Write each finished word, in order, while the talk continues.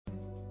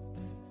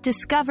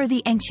Discover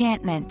the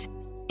enchantment.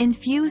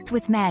 Infused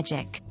with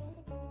magic.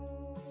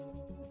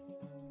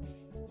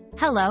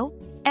 Hello,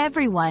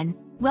 everyone.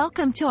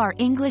 Welcome to our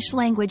English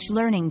language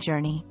learning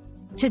journey.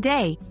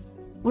 Today,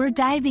 we're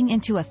diving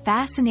into a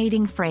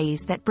fascinating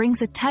phrase that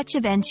brings a touch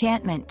of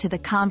enchantment to the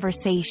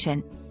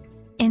conversation.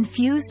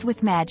 Infused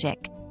with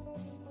magic.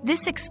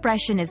 This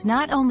expression is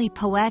not only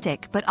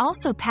poetic but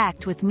also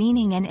packed with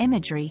meaning and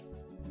imagery.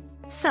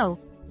 So,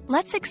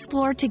 let's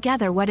explore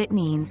together what it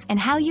means and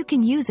how you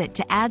can use it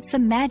to add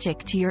some magic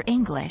to your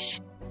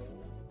English.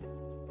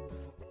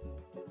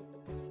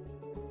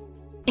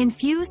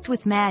 Infused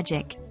with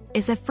magic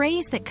is a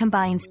phrase that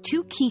combines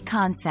two key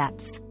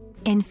concepts,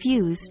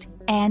 infused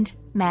and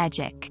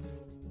magic.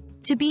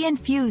 To be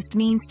infused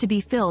means to be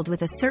filled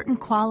with a certain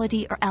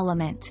quality or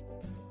element.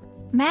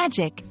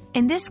 Magic,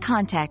 in this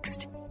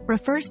context,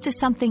 refers to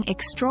something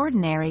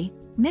extraordinary,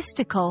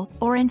 mystical,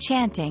 or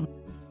enchanting.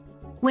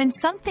 When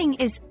something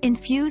is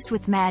infused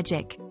with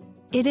magic,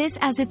 it is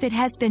as if it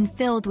has been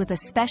filled with a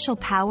special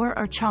power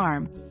or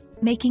charm,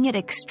 making it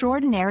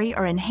extraordinary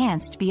or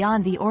enhanced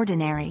beyond the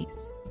ordinary.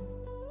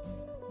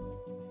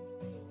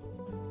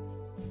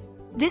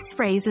 This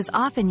phrase is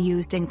often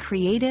used in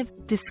creative,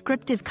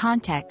 descriptive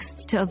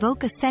contexts to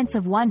evoke a sense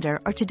of wonder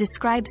or to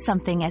describe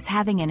something as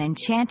having an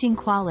enchanting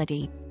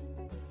quality.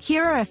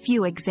 Here are a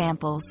few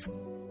examples.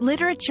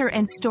 Literature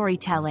and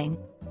storytelling.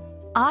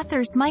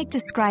 Authors might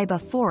describe a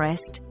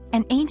forest,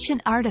 an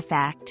ancient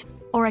artifact,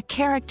 or a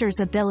character's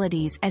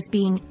abilities as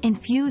being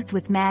infused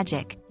with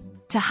magic,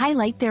 to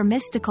highlight their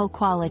mystical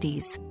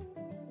qualities.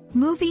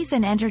 Movies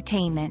and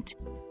entertainment.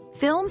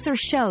 Films or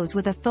shows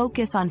with a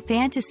focus on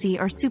fantasy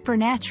or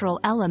supernatural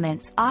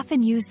elements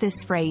often use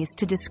this phrase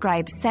to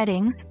describe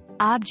settings,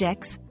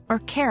 objects, or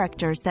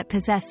characters that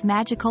possess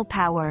magical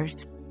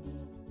powers.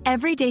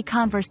 Everyday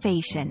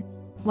conversation.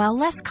 While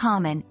less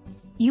common,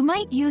 you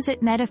might use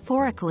it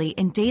metaphorically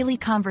in daily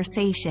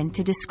conversation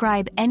to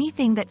describe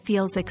anything that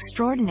feels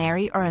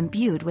extraordinary or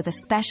imbued with a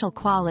special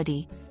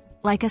quality,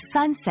 like a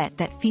sunset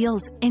that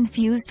feels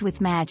infused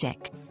with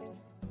magic.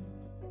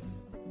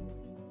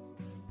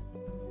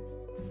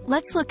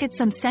 Let's look at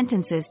some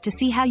sentences to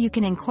see how you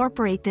can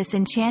incorporate this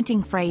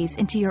enchanting phrase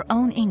into your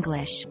own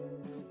English.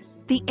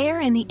 The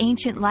air in the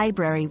ancient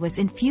library was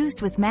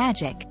infused with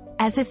magic,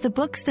 as if the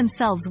books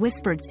themselves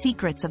whispered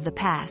secrets of the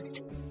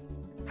past.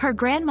 Her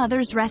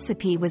grandmother's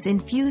recipe was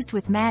infused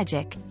with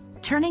magic,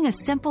 turning a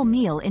simple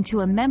meal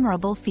into a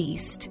memorable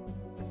feast.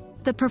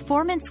 The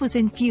performance was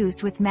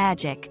infused with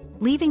magic,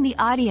 leaving the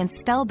audience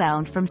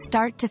spellbound from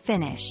start to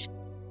finish.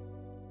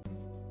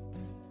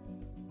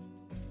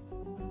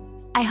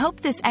 I hope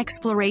this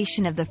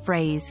exploration of the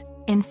phrase,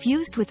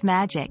 infused with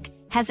magic,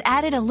 has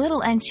added a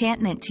little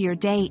enchantment to your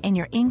day in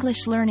your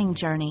English learning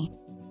journey.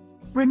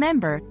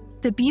 Remember,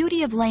 the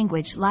beauty of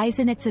language lies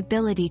in its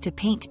ability to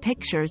paint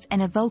pictures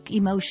and evoke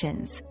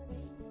emotions.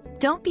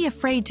 Don't be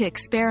afraid to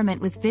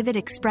experiment with vivid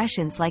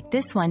expressions like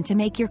this one to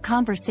make your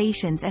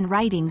conversations and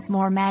writings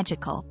more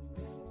magical.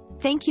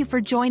 Thank you for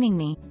joining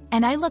me,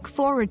 and I look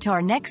forward to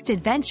our next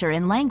adventure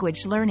in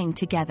language learning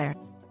together.